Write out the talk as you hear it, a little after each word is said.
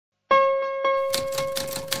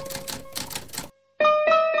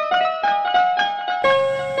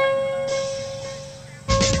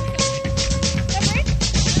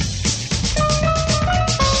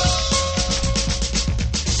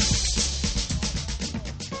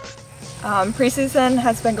Preseason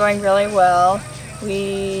has been going really well.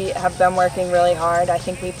 We have been working really hard. I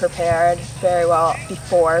think we prepared very well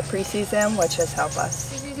before preseason, which has helped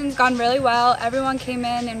us. Preseason's gone really well. Everyone came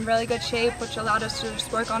in really good shape, which allowed us to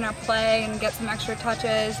just work on our play and get some extra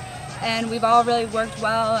touches. And we've all really worked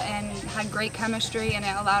well and had great chemistry, and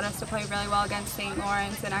it allowed us to play really well against St.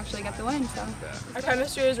 Lawrence and actually get the win. So our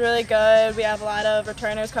chemistry is really good. We have a lot of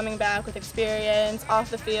returners coming back with experience. Off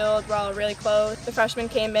the field, we're all really close. The freshmen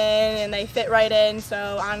came in and they fit right in,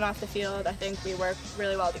 so on and off the field, I think we work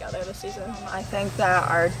really well together this season. I think that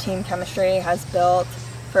our team chemistry has built,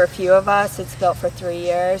 for a few of us, it's built for 3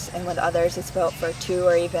 years, and with others, it's built for 2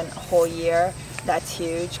 or even a whole year. That's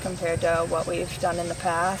huge compared to what we've done in the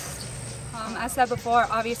past. As said before,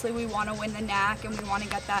 obviously we want to win the NAC and we want to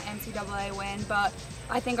get that NCAA win, but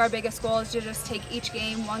I think our biggest goal is to just take each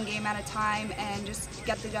game, one game at a time, and just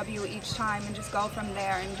get the W each time and just go from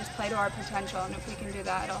there and just play to our potential. And if we can do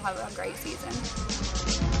that, it'll have a great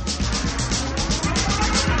season.